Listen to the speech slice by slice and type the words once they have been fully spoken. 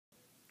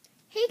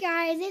Hey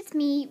guys, it's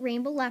me,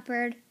 Rainbow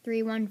Leopard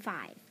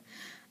 315.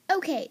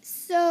 Okay,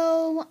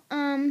 so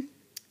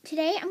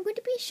today I'm going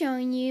to be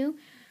showing you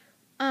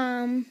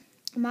my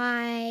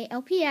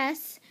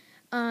LPS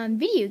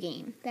video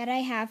game that I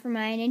have for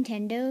my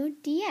Nintendo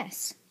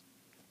DS.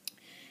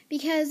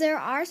 Because there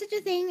are such a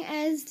thing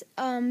as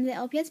the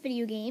LPS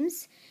video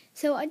games,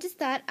 so I just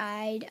thought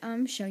I'd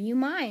show you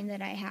mine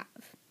that I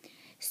have.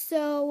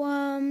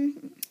 So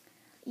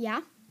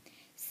yeah.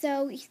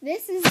 So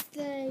this is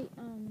the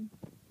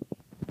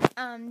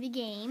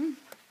game.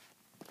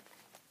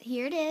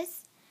 Here it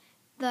is,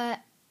 the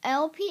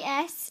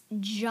LPS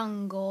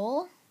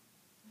Jungle.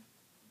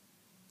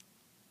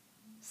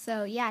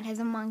 So yeah, it has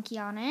a monkey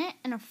on it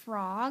and a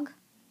frog.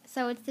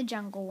 So it's the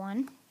jungle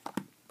one.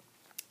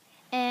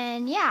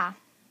 And yeah.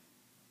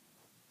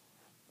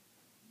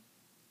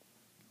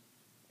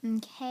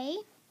 Okay.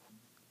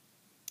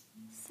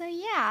 So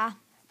yeah.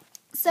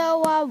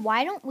 So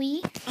why don't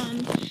we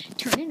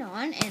turn it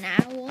on and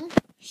I will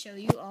show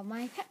you all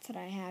my pets that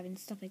I have and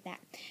stuff like that.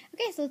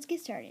 Okay, so let's get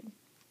started.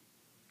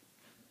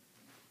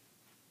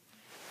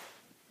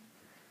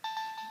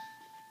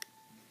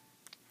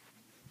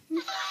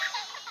 Have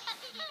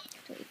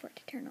to wait for it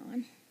to turn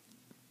on.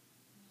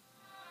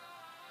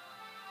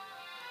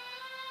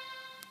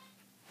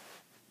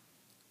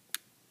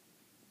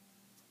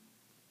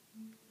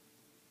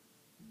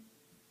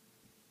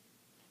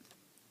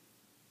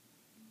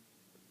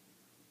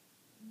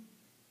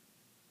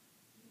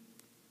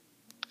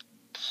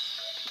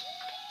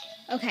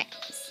 Okay,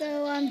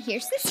 so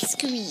here's the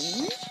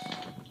screen.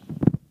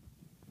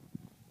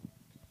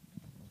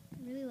 I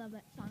really love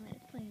that song that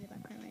is playing in the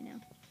background right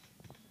now.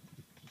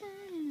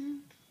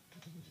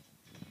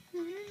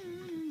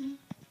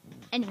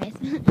 Anyways,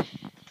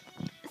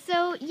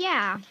 so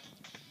yeah,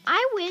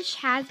 I wish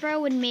Hasbro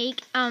would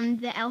make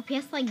the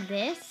LPS like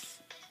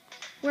this,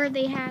 where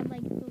they had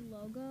like the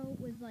logo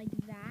was like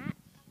that,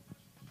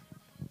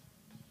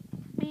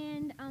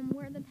 and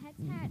where the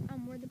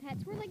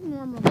pets were like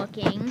normal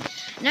looking,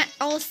 not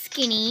all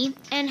skinny,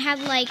 and had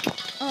like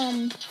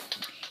and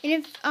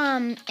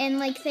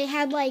like they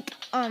had like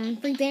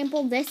for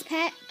example this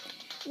pet,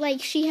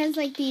 like she has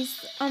like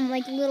these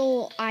like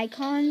little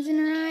icons in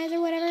her eyes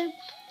or whatever.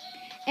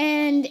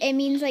 And it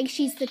means like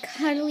she's the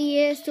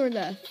cuddliest or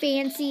the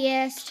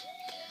fanciest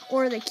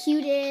or the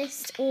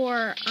cutest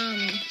or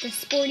the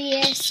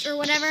sportiest or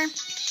whatever. And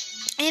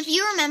if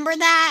you remember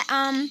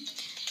that,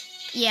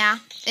 yeah,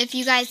 if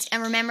you guys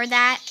remember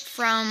that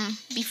from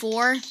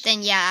before,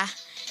 then yeah,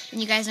 then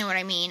you guys know what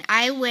I mean.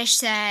 I wish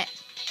that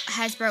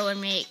Hasbro would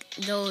make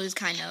those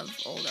kind of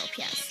old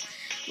LPS.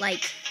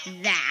 Like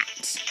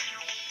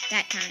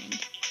that kind.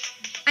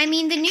 I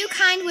mean, the new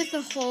kind with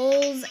the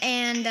holes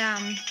and,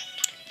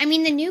 I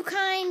mean, the new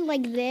kind,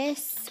 like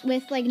this,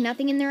 with, like,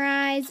 nothing in their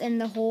eyes and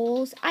the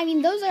holes, I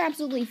mean, those are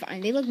absolutely fine.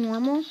 They look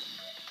normal.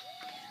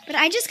 But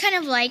I just kind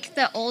of like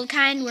the old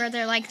kind where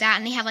they're like that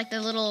and they have, like,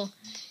 the little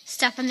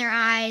stuff in their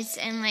eyes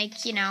and,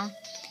 like, you know,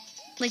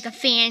 like the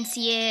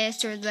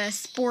fanciest or the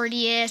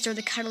sportiest or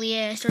the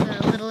cuddliest or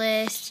the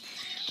littlest.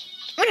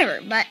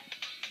 Whatever, but,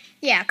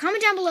 yeah,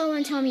 comment down below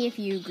and tell me if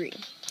you agree.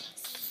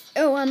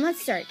 Oh,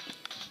 let's start.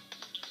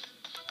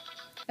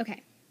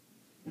 Okay.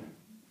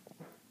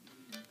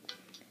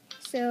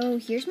 So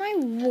here's my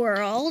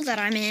world that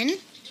I'm in.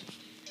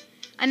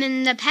 I'm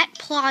in the Pet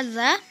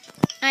Plaza.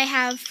 I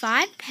have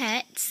 5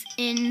 pets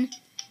in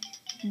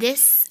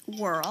this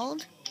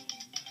world.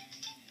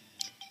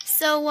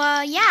 So,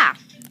 yeah.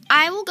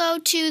 I will go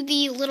to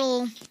the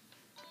little,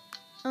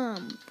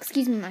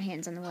 excuse me, my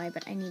hand's on the way,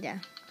 but I need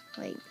to,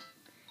 like,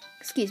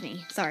 excuse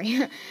me,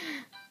 sorry.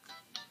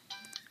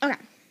 Okay.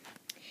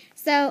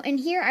 So, in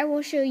here I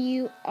will show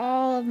you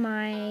all of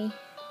my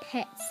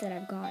pets that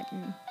I've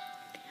gotten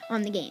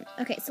on the game.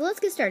 Okay, so let's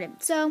get started.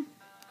 So,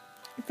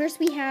 first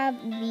we have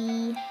let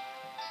me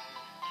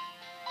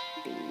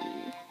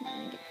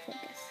get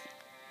focus.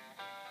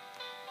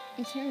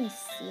 I can't really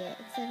see it.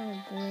 It's like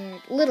all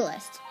blurred.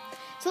 Littlest.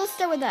 So let's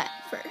start with that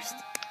first.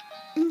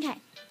 Okay.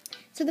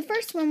 So the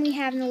first one we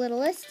have in the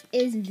Littlest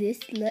is this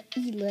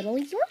little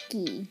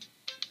Yorkie.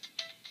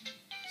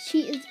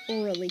 She is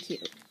really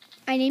cute.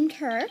 I named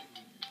her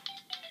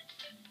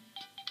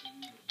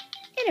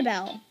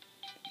Annabelle.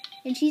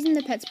 And she's in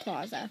the Pets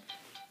Plaza.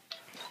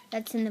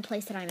 That's in the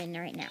place that I'm in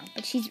right now.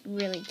 But she's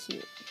really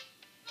cute.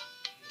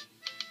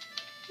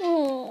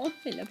 Oh,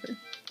 I love her.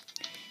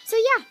 So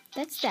yeah,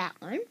 that's that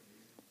one.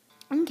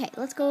 Okay,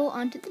 let's go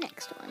on to the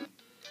next one.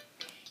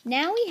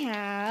 Now we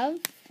have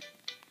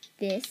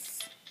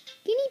this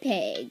guinea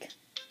pig.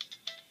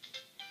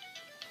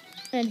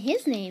 And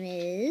his name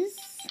is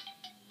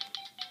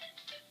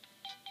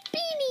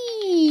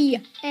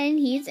Beanie. And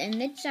he's in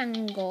the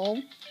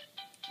jungle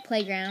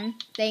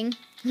playground thing.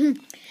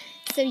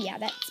 So yeah,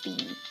 that's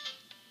Beanie.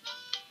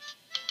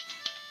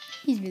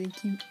 He's really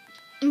cute.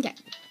 Okay.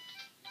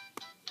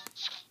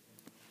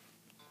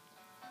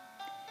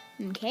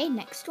 Okay,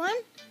 next one.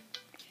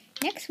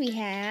 Next we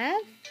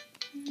have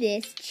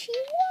this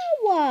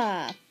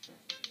Chihuahua.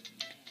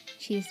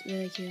 She's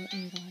really cute. Oh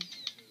my god.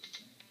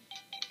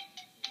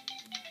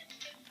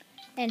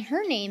 And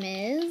her name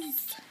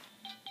is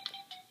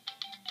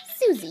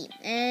Susie,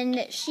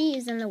 and she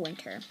is in the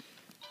winter.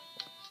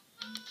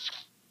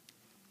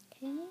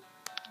 Okay.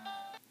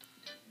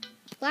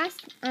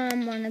 Last,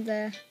 one of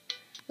the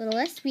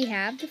littlest, we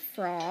have the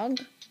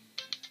frog.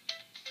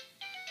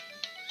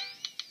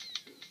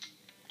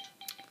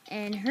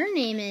 And her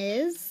name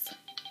is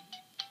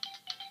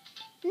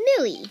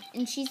Millie,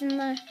 and she's in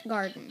the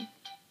garden.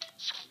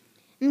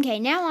 Okay,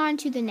 now on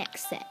to the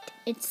next set.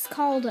 It's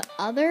called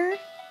Other.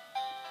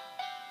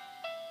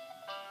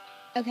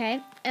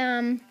 Okay,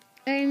 and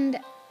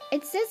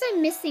it says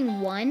I'm missing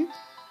one,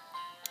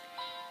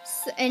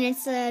 and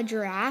it's a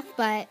giraffe,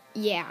 but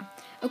yeah.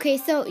 Okay,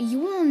 so you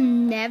will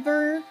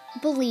never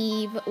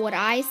believe what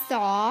I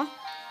saw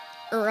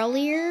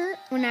earlier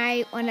when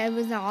I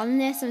was on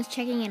this and was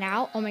checking it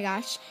out. Oh my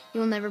gosh, you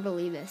will never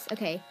believe this.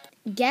 Okay,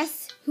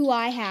 guess who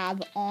I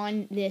have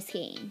on this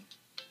game.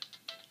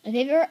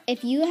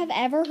 If you have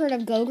ever heard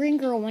of Go Green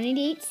Girl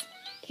 188's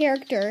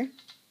character,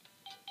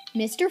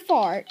 Mr.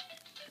 Fart,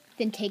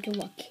 then take a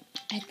look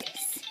at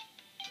this.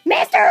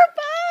 Mr. Fart!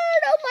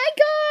 Oh my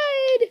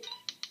god!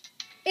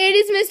 It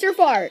is Mr.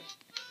 Fart.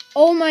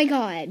 Oh my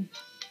god.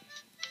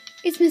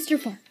 It's Mr.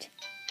 Fart.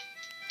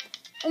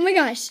 Oh my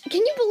gosh, can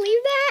you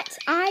believe that?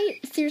 I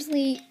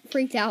seriously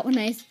freaked out when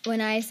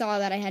I saw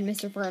that I had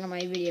Mr. Fart on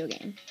my video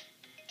game.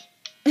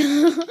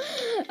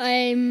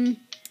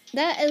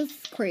 That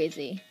is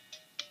crazy.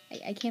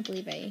 I can't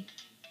believe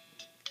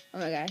oh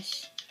my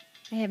gosh.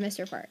 I have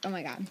Mr. Fart. Oh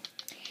my god.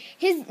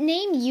 His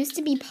name used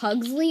to be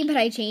Pugsley, but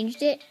I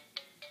changed it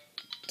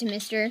to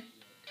Mr.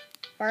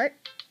 Fart.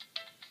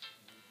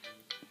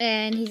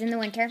 And he's in the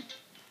winter.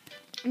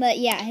 But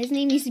yeah, his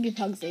name used to be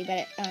Pugsley,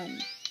 but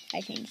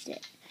I changed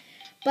it.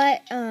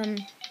 But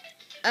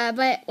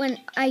when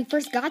I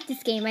first got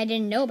this game, I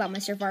didn't know about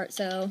Mr. Fart,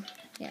 so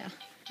yeah.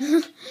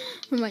 Oh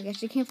my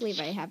gosh, I can't believe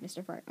I have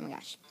Mr. Fart. Oh my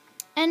gosh.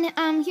 And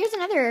here's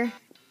another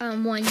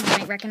one you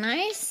might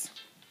recognize.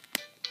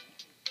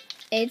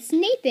 It's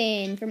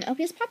Nathan from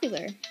LPS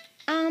Popular.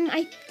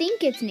 I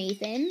think it's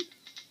Nathan.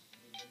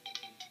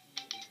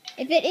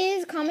 If it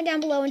is, comment down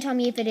below and tell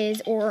me if it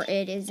is or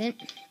it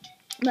isn't.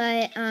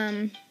 But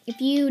if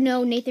you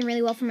know Nathan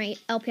really well from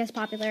LPS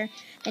Popular,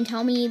 then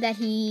tell me that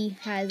he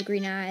has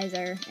green eyes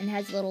and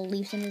has little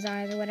leaves in his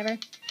eyes or whatever.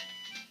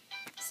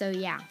 So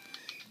yeah.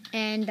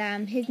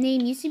 And his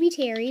name used to be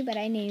Terry, but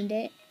I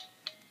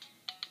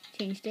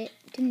changed it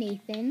to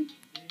Nathan.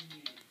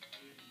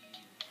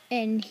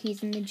 And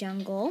he's in the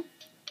jungle.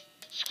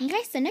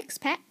 Okay, so next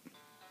pet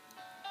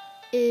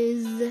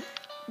is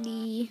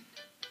this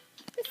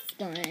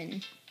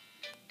one.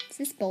 It's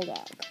this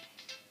bulldog.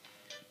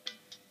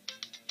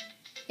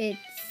 It's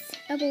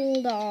a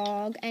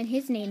bulldog, and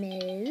his name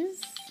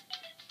is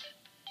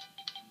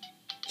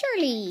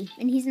Charlie,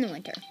 and he's in the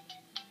winter.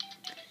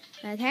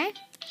 Okay.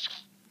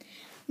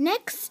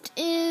 Next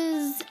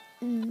is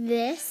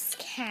this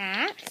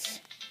cat.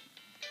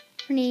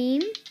 Her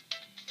name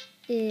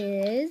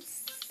is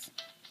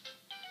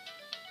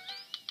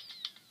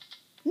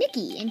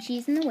Nikki, and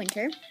she's in the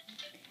winter.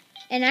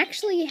 And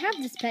actually, I have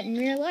this pet in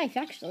real life,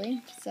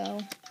 actually. So,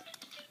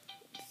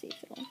 let's see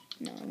if it'll...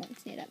 No, I won't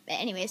see it up. But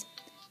anyways,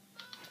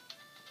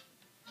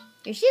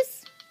 here she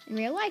is, in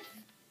real life.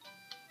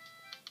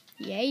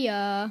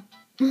 Yeah.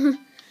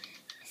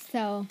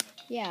 So,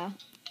 yeah.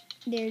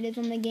 There it is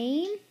on the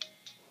game.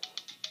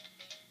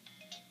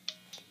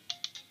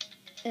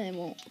 And it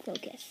won't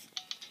focus.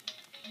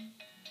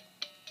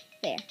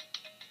 There.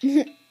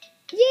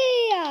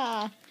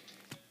 Yeah!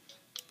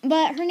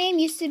 But her name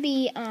used to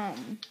be,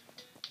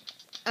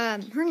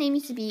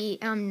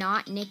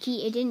 not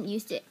Nikki.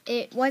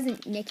 It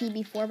wasn't Nikki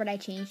before, but I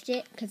changed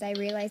it because I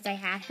realized I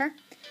had her.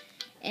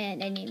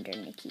 And I named her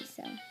Nikki,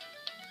 so,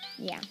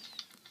 yeah.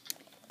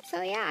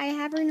 So, yeah, I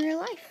have her in real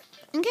life.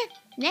 Okay,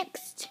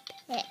 next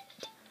pet.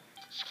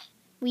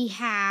 We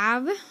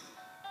have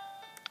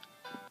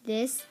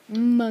this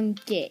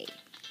monkey.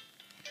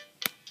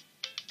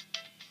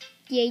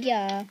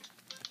 Yeah.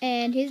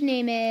 And his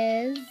name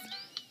is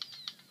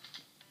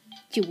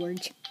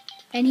George.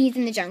 And he's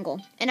in the jungle.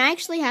 And I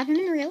actually have him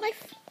in real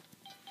life.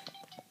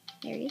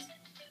 There he is.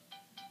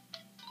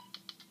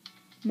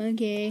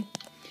 Monkey.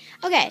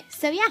 Okay,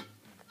 so yeah.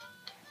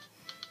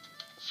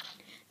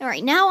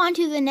 Alright, now on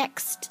to the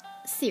next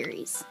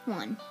series.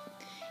 One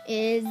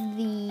is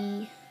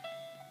the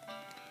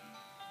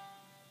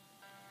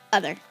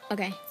Other.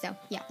 Okay, so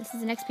yeah, this is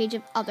the next page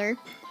of Other.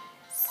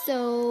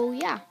 So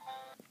yeah.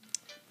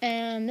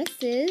 And this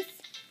is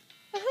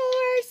a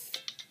horse.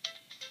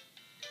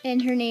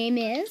 And her name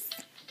is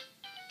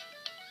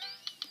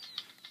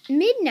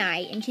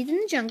Midnight, and she's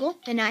in the jungle,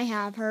 and I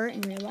have her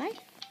in real life.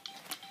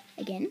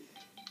 Again.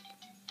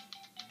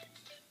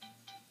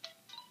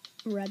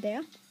 Right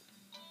there.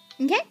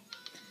 Okay.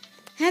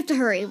 I have to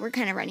hurry. We're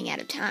kind of running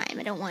out of time.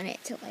 I don't want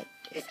it to,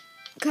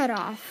 cut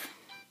off.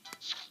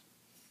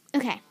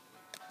 Okay.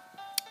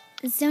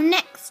 So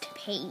next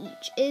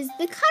page is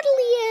the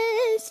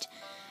cuddliest.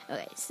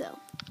 Okay, so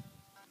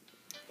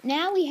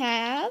now we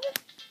have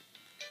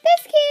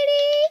this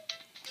kitty.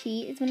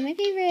 She is one of my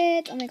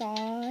favorites. Oh my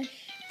gosh.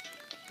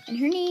 And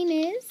her name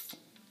is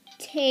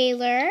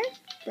Taylor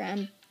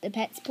from the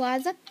Pets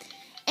Plaza.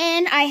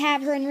 And I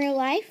have her in real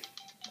life.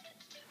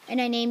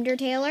 And I named her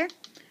Taylor.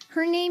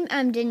 Her name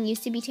didn't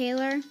used to be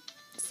Taylor,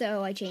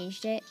 so I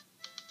changed it.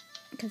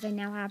 Because I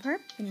now have her,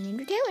 and I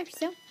named her Taylor,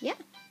 so yeah.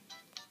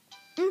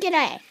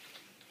 Okay.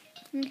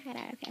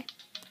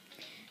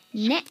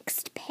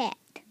 Next pet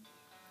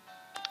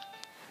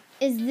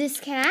is this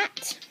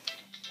cat.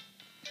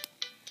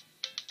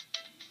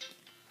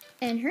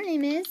 And her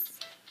name is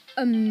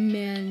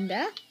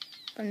Amanda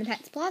from the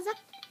Pets Plaza.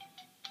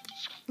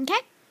 Okay.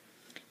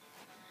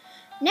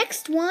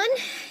 Next one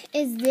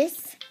is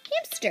this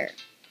hamster.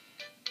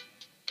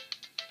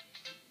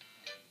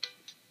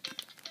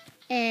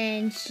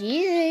 And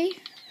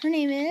her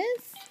name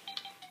is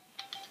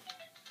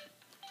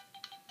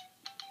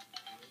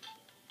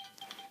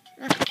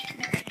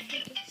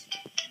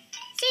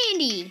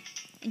Sandy.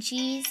 And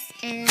she's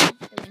in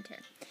the winter.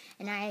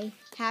 And I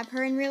have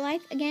her in real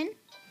life again.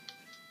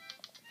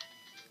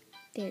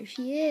 There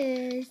she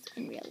is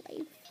in real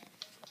life.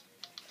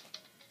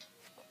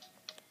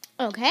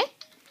 Okay.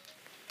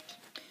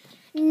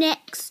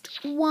 Next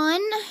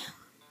one,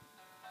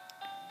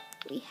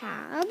 we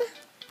have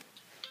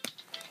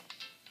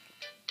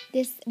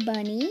this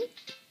bunny.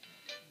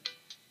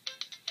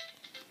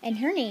 And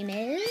her name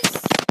is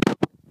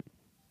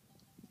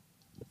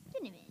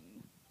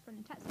Cinnamon from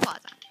the Pets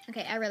Plaza.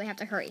 Okay, I really have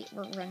to hurry.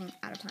 We're running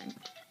out of time.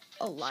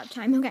 A lot of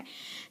time. Okay.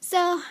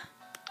 So,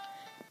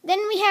 then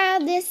we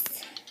have this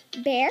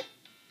bear.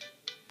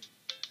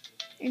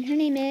 And her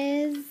name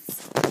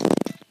is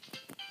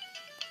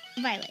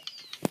Violet.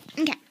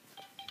 Okay.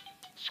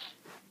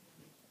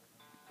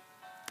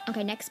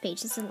 Okay, next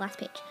page. This is the last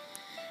page.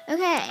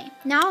 Okay,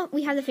 now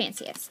we have the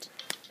fanciest.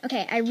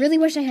 Okay, I really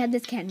wish I had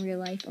this cat in real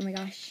life. Oh my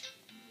gosh.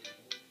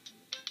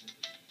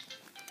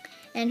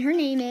 And her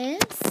name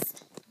is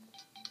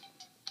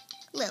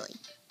Lily.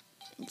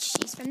 And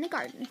she's from the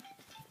garden.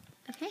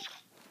 Okay.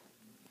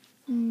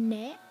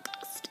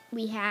 Next,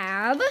 we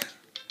have this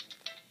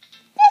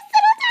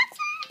little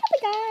dachshund. Oh my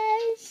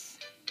gosh.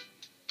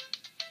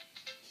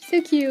 She's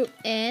so cute.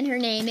 And her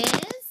name is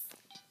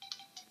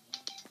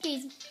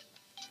Daisy.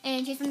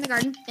 And she's from the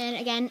garden. And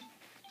again,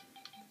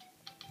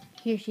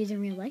 here she is in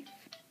real life.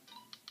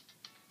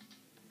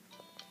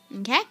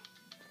 Okay.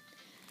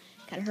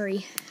 Gotta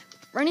hurry.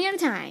 Running out of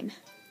time.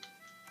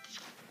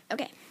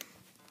 Okay.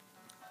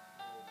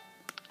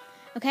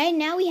 Okay,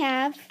 now we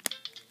have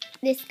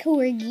this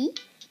corgi.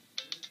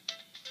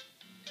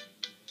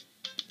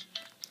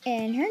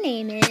 And her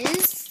name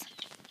is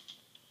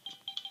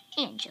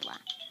Angela.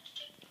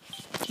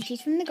 And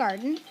she's from the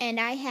garden.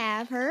 And I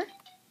have her.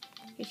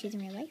 Here she's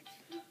in real life.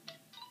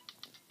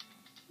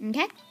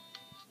 Okay.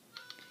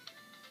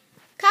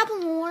 Couple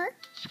more.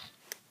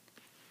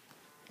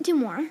 2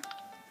 more.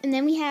 And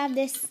then we have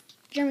this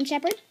German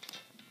Shepherd.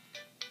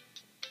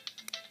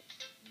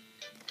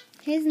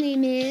 His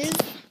name is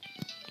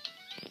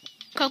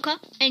Coco,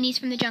 and he's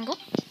from the jungle.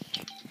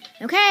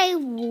 Okay,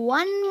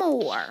 1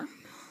 more.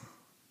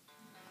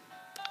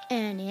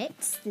 And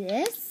it's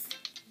this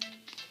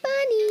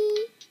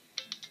bunny.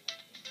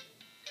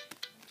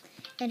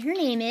 And her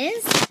name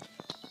is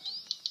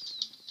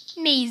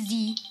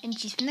Maisie, and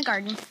she's from the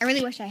garden. I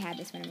really wish I had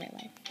this one in real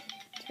life.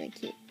 It's really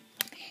cute.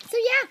 So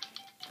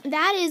yeah,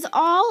 that is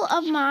all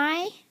of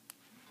my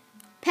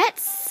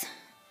pets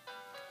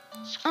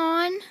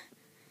on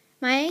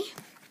my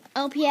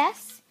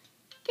LPS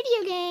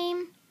video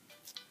game.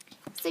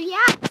 So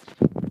yeah,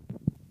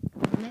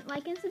 comment,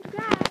 like, and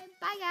subscribe.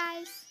 Bye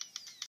guys.